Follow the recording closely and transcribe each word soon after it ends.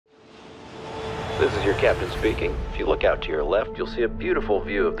This is your captain speaking. If you look out to your left, you'll see a beautiful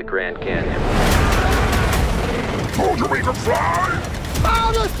view of the Grand Canyon. Told you we could fly!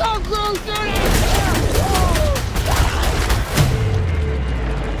 Oh, they're so close, dude!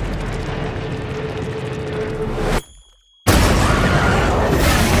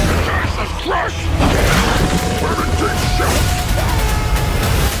 Jesus Christ! We're in deep shit!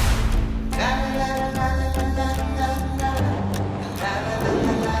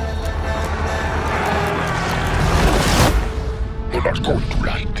 You're not going to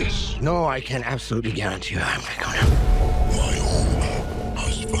like this. No, I can absolutely guarantee you I'm not gonna. My home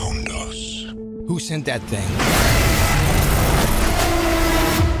has found us. Who sent that thing?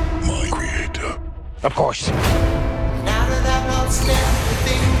 My creator. Of course. The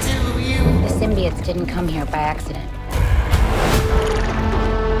symbiotes didn't come here by accident.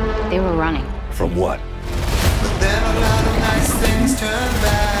 They were running. From what?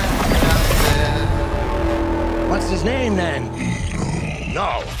 What's his name, then?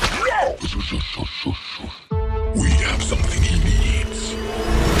 No! No! We have something he needs.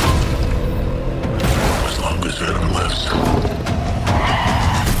 As long as Venom lives,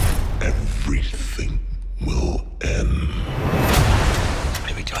 everything will end.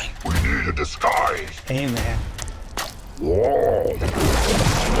 What are we doing? We need a disguise. Hey, man. Whoa.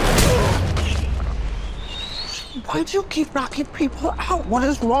 Why do you keep knocking people out? What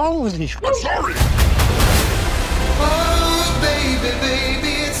is wrong with you? I'm sorry. Oh, baby,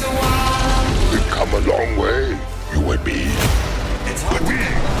 baby, it's a while. We've come a long way, you and me. But we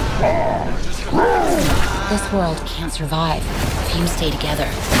are strong. This world can't survive if you stay together.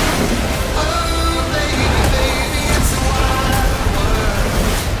 Oh, baby, baby, it's a while.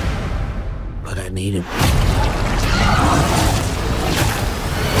 But I need him.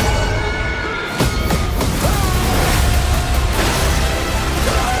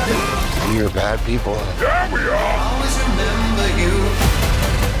 You're bad people. There we are. Always remember you.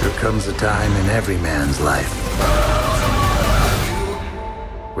 There comes a time in every man's life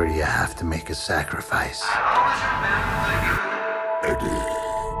where you have to make a sacrifice. Eddie,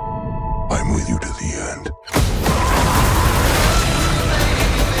 I'm with you to the end.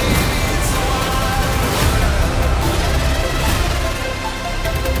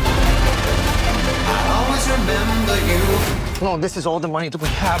 Always remember you. No, this is all the money that we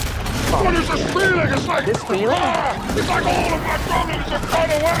have. What is this feeling? It's like This feeling? It's like all of my problems have gone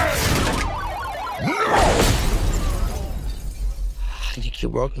away. No, I think you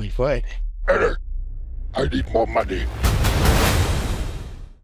broke my foot. Eddie, I need more money.